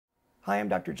Hi, I'm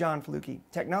Dr. John Flucke,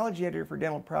 Technology Editor for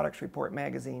Dental Products Report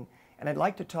magazine, and I'd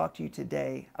like to talk to you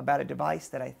today about a device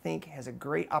that I think has a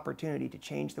great opportunity to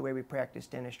change the way we practice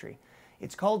dentistry.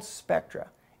 It's called Spectra,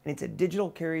 and it's a digital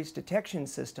caries detection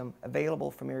system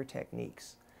available from Air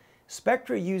Techniques.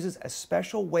 Spectra uses a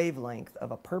special wavelength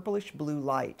of a purplish blue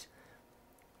light.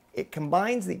 It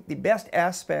combines the best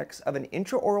aspects of an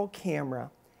intraoral camera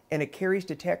and a caries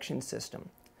detection system.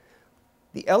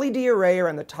 The LED array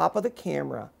on the top of the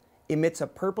camera emits a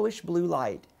purplish blue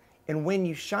light, and when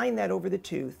you shine that over the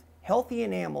tooth, healthy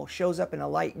enamel shows up in a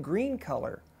light green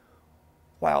color,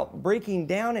 while breaking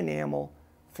down enamel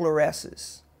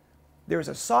fluoresces. There's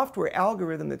a software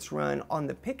algorithm that's run on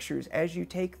the pictures as you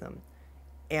take them,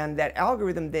 and that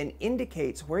algorithm then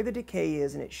indicates where the decay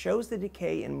is, and it shows the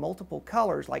decay in multiple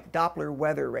colors like Doppler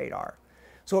weather radar.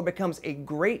 So it becomes a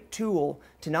great tool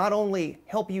to not only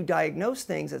help you diagnose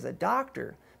things as a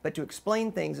doctor, but to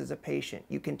explain things as a patient.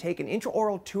 You can take an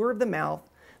intraoral tour of the mouth,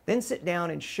 then sit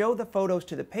down and show the photos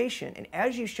to the patient, and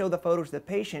as you show the photos to the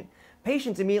patient,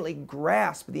 patients immediately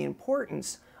grasp the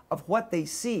importance of what they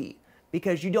see,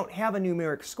 because you don't have a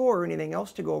numeric score or anything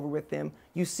else to go over with them.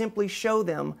 You simply show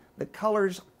them the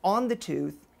colors on the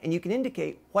tooth, and you can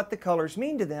indicate what the colors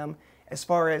mean to them as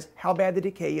far as how bad the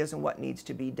decay is and what needs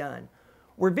to be done.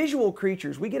 We're visual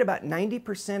creatures. We get about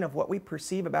 90% of what we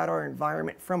perceive about our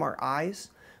environment from our eyes.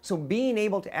 So being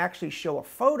able to actually show a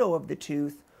photo of the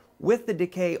tooth with the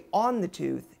decay on the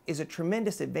tooth is a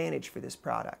tremendous advantage for this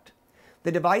product.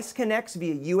 The device connects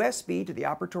via USB to the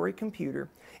operatory computer,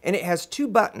 and it has two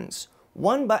buttons.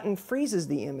 One button freezes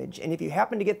the image, and if you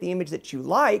happen to get the image that you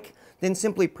like, then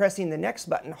simply pressing the next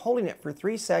button, holding it for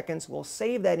 3 seconds, will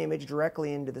save that image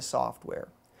directly into the software.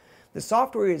 The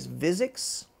software is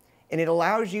Vizix, and it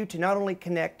allows you to not only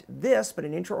connect this, but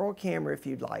an intraoral camera if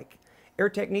you'd like. Air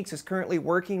Techniques is currently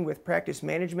working with practice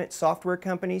management software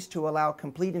companies to allow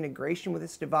complete integration with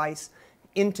this device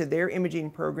into their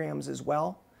imaging programs as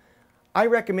well. I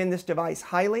recommend this device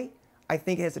highly. I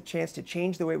think it has a chance to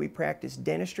change the way we practice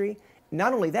dentistry.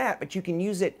 Not only that, but you can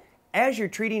use it as you're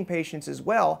treating patients as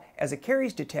well as a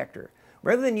caries detector.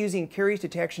 Rather than using caries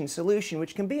detection solution,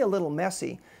 which can be a little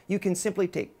messy, you can simply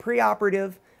take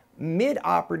preoperative,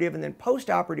 mid-operative, and then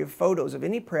post-operative photos of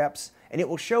any preps, and it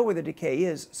will show where the decay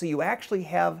is, so you actually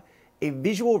have a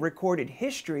visual recorded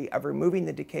history of removing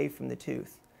the decay from the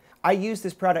tooth. I use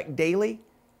this product daily,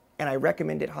 and I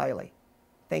recommend it highly.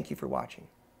 Thank you for watching.